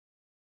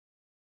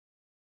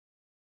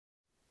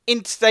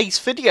In today's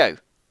video,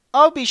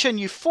 I'll be showing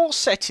you 4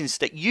 settings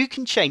that you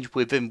can change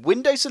within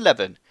Windows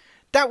 11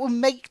 that will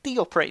make the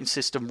operating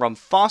system run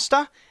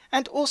faster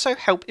and also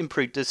help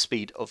improve the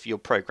speed of your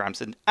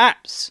programs and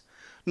apps.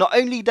 Not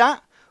only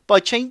that, by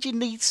changing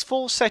these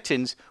 4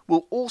 settings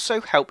will also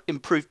help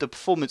improve the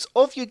performance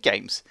of your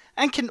games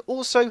and can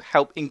also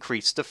help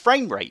increase the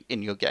frame rate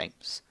in your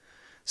games.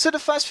 So the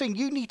first thing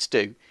you need to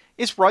do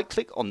is right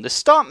click on the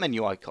Start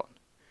menu icon.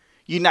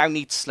 You now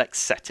need to select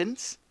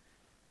Settings,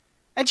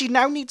 and you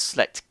now need to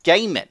select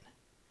Gaming.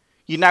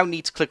 You now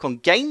need to click on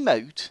Game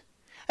Mode,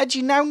 and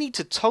you now need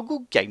to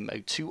toggle Game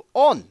Mode to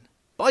On.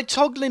 By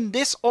toggling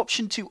this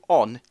option to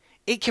On,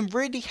 it can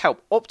really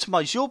help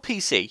optimize your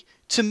PC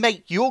to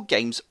make your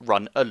games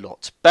run a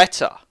lot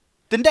better.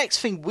 The next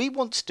thing we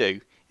want to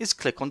do is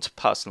click onto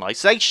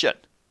Personalization.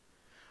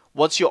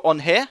 Once you're on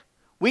here,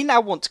 we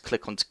now want to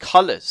click onto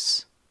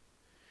Colors.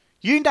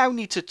 You now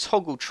need to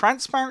toggle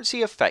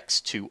Transparency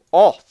Effects to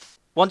Off.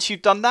 Once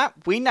you've done that,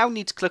 we now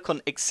need to click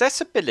on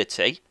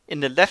Accessibility in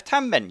the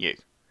left-hand menu.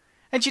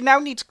 And you now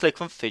need to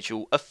click on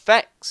Visual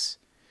Effects.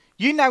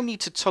 You now need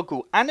to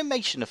toggle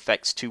Animation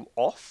Effects to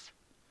Off.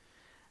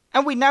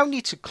 And we now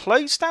need to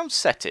close down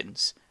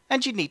Settings,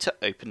 and you need to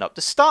open up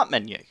the Start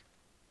menu.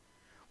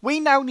 We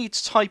now need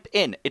to type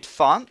in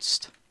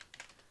Advanced,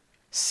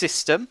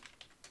 System,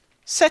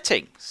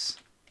 Settings.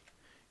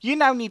 You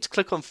now need to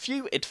click on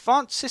View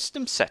Advanced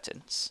System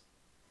Settings.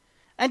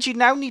 And you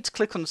now need to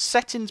click on the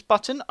Settings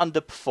button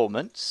under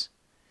Performance.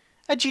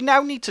 And you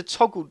now need to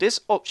toggle this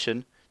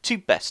option to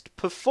Best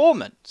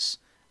Performance.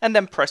 And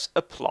then press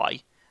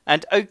Apply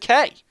and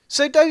OK.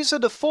 So those are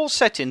the 4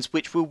 settings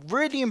which will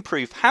really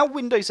improve how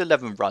Windows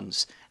 11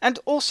 runs and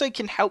also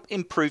can help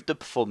improve the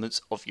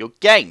performance of your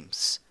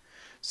games.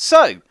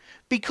 So,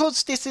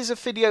 because this is a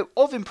video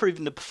of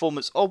improving the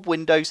performance of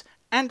Windows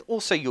and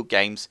also your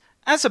games,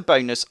 as a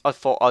bonus I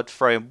thought I'd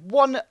throw in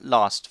one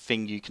last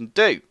thing you can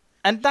do.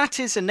 And that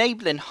is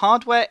enabling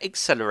hardware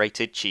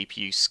accelerated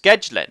GPU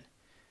scheduling.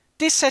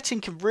 This setting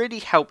can really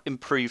help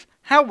improve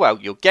how well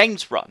your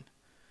games run.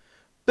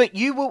 But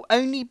you will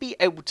only be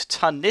able to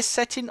turn this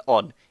setting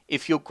on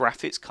if your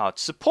graphics card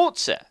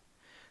supports it.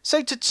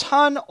 So to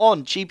turn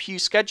on GPU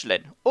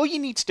scheduling, all you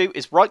need to do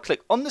is right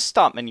click on the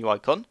Start menu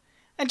icon,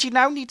 and you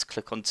now need to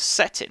click onto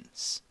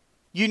Settings.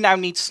 You now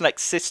need to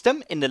select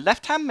System in the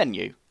left hand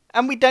menu,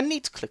 and we then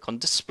need to click on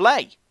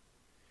Display.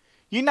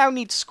 You now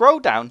need to scroll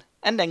down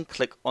and then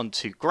click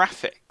onto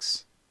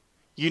Graphics.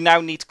 You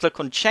now need to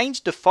click on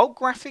Change Default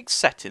Graphics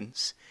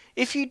Settings.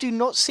 If you do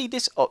not see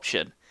this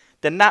option,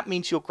 then that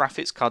means your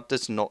graphics card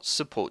does not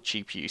support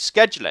GPU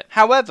scheduling.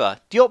 However,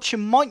 the option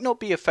might not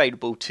be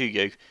available to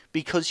you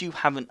because you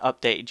haven't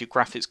updated your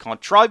graphics card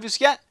drivers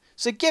yet,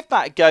 so give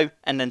that a go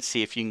and then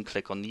see if you can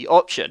click on the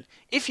option.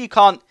 If you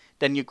can't,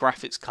 then your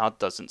graphics card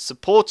doesn't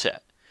support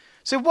it.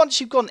 So once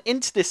you've gone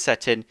into this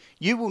setting,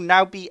 you will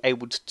now be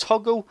able to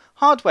toggle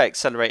hardware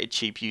accelerated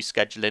GPU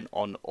scheduling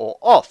on or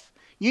off.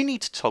 You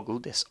need to toggle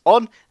this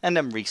on and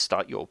then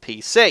restart your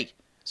PC.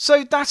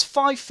 So that's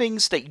 5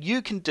 things that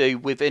you can do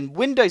within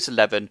Windows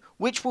 11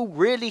 which will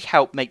really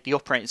help make the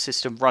operating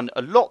system run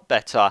a lot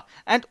better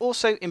and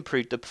also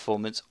improve the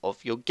performance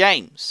of your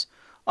games.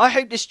 I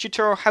hope this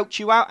tutorial helped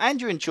you out and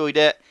you enjoyed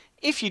it.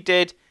 If you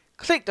did,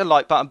 click the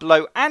like button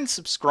below and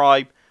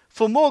subscribe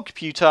for more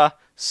computer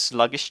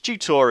sluggish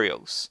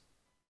tutorials.